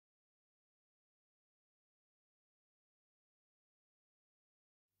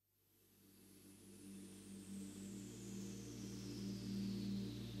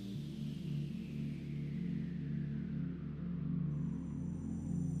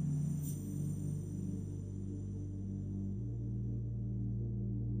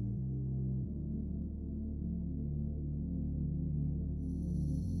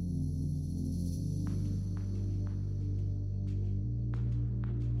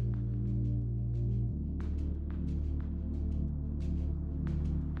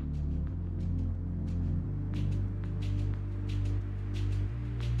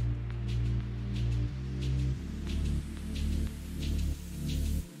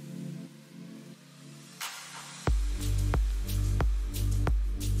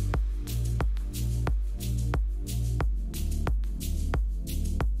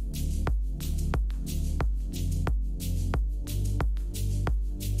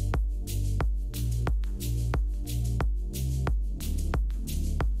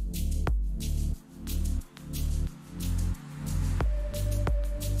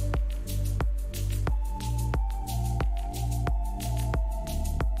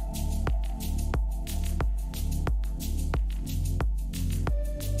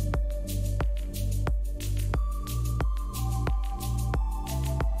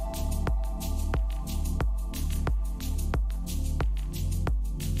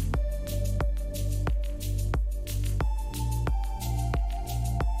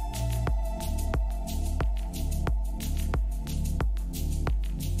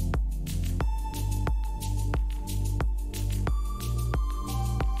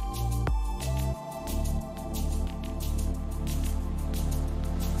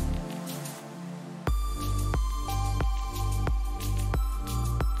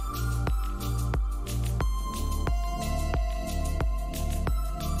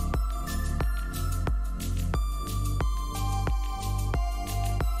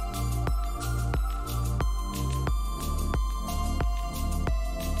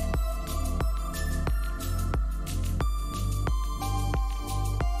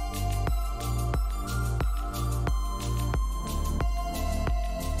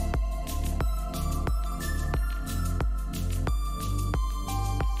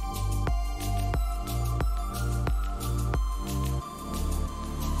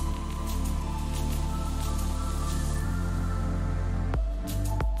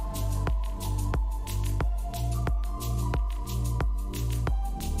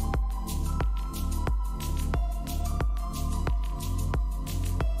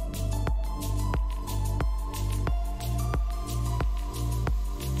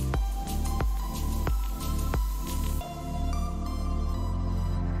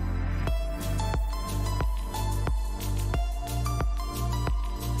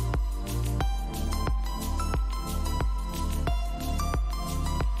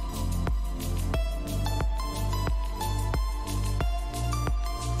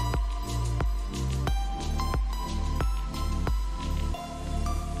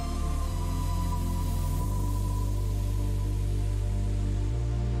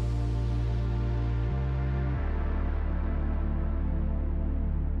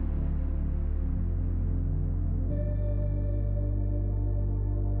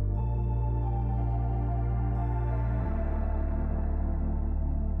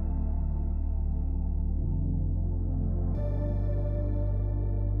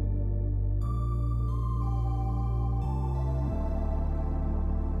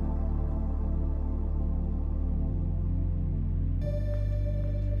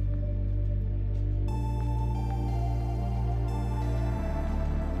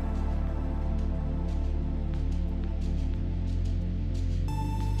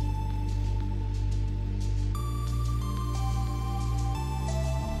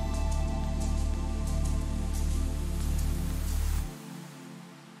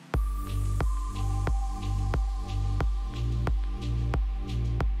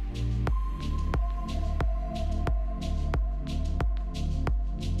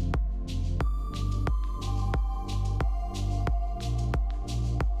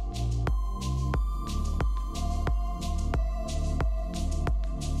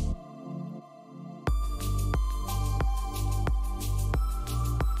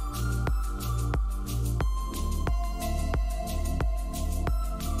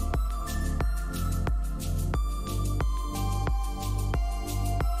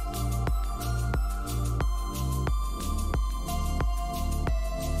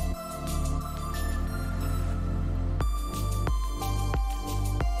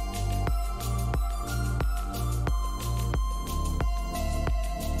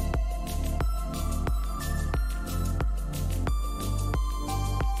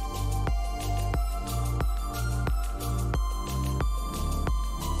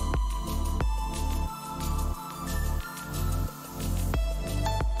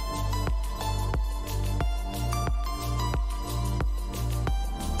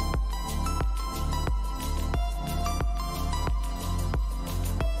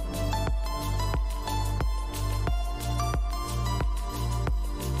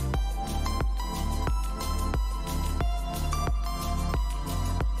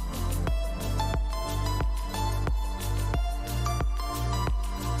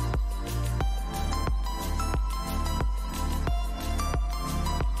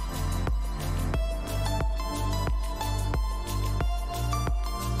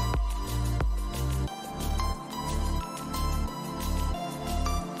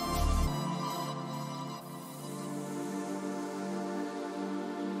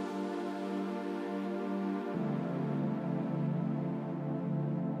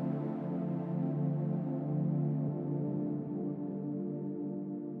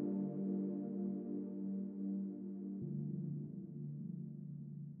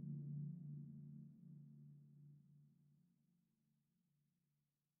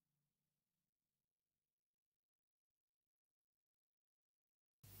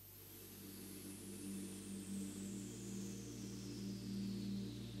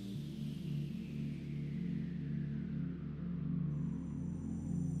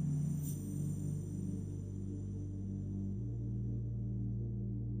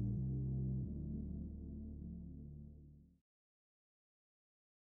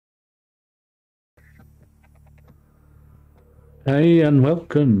Hi and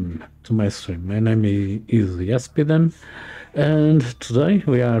welcome to my stream. My name is Yaspiden, and today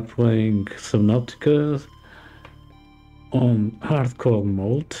we are playing Subnautica on hardcore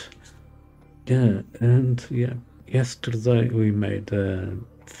mode. Yesterday we made a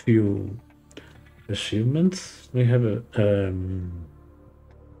few achievements. We have a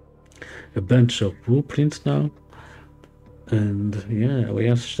bunch of blueprints now, and yeah, we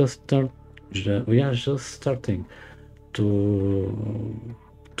are just starting to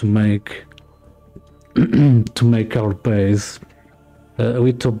make to make our base a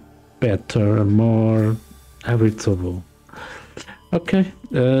little better, more habitable. Okay,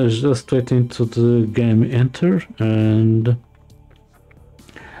 just waiting to the game enter, and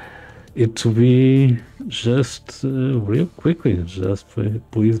it will be just real quickly. Just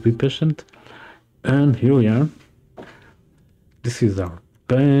please be patient. And here we are. This is our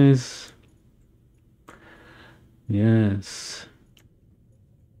base. Yes.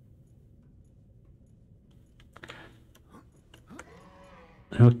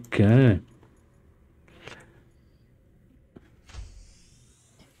 Okay.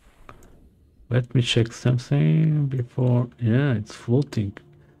 Let me check something before. Yeah, it's floating.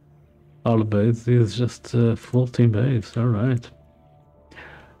 Our base is just a floating base. All right.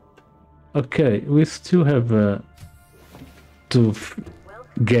 Okay, we still have to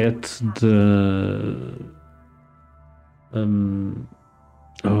get the oh,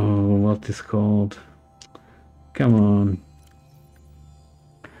 what is called? Come on.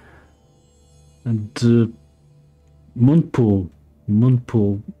 The moonpool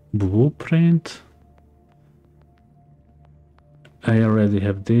blueprint. I already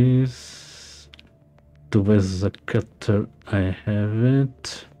have this. The laser cutter, I have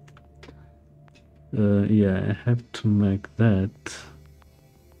it. Yeah, I have to make that.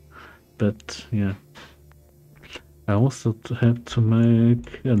 But yeah, I also have to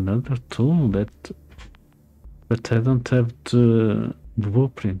make another tool but I don't have the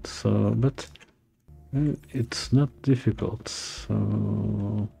blueprint. So, but it's not difficult.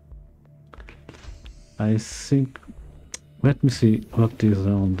 So I think. Let me see what is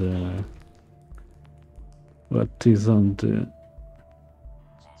on the.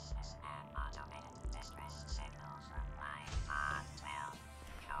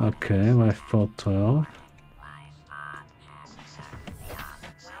 Okay, life pod 12.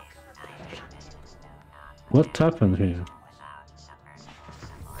 What happened here?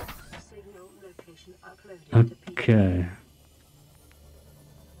 Okay.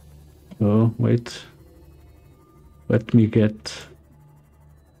 Oh, wait. Let me get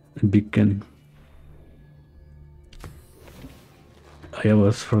a beacon. I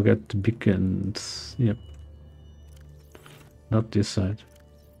always forget the beacons. Yep. Not this side.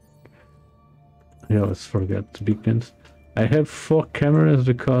 I always forget the beacons. I have 4 cameras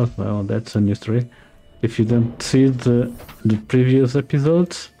because, well, that's a mystery. If you don't see the previous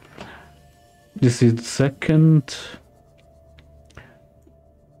episodes, this is the second.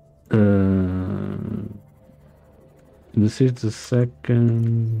 This is the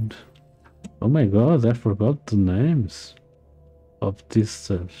second. Oh my god, I forgot the names of this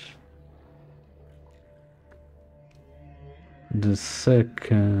stuff. The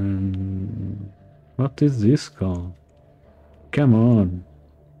second. What is this called? Come on.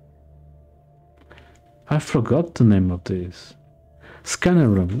 I forgot the name of this. Scanner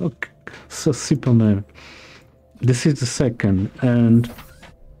room. Okay, so simple name. This is the second, and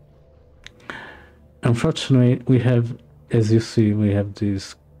unfortunately we have, as you see, we have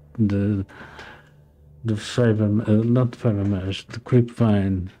this the fiber, not fiber mesh, the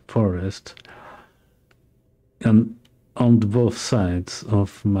creepvine forest, and on both sides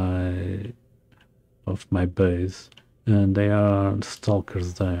of my base, and they are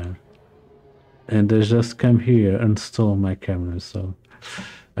stalkers there, and they just come here and stole my cameras, so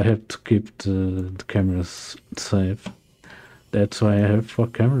I have to keep the cameras safe. That's why I have 4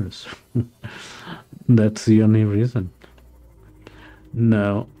 cameras. That's the only reason.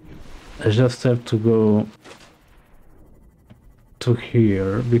 Now I just have to go to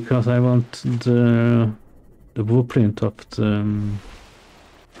here because I want the blueprint of the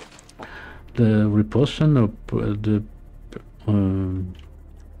repulsion of the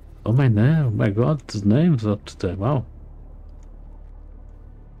oh my god, the names of the wow,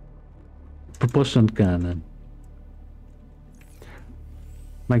 propulsion cannon.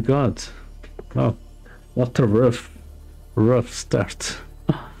 My god, wow, what a rough start.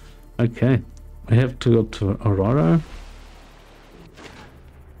 Okay, I have to go to Aurora.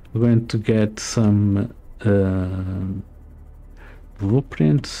 We're going to get some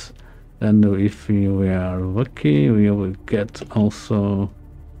blueprints, And if we are lucky, we will get also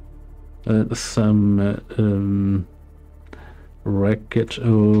some wreckage.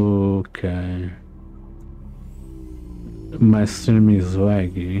 Okay. My stream is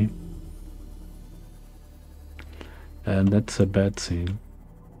laggy. And that's a bad thing.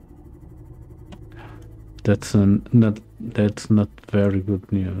 That's not very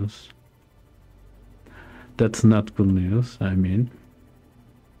good news. That's not good news, I mean.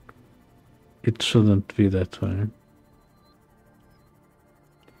 It shouldn't be that way.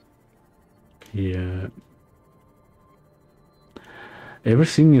 Yeah.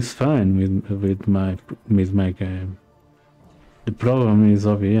 Everything is fine with my game. The problem is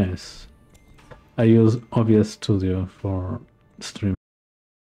OBS. I use OBS Studio for streaming.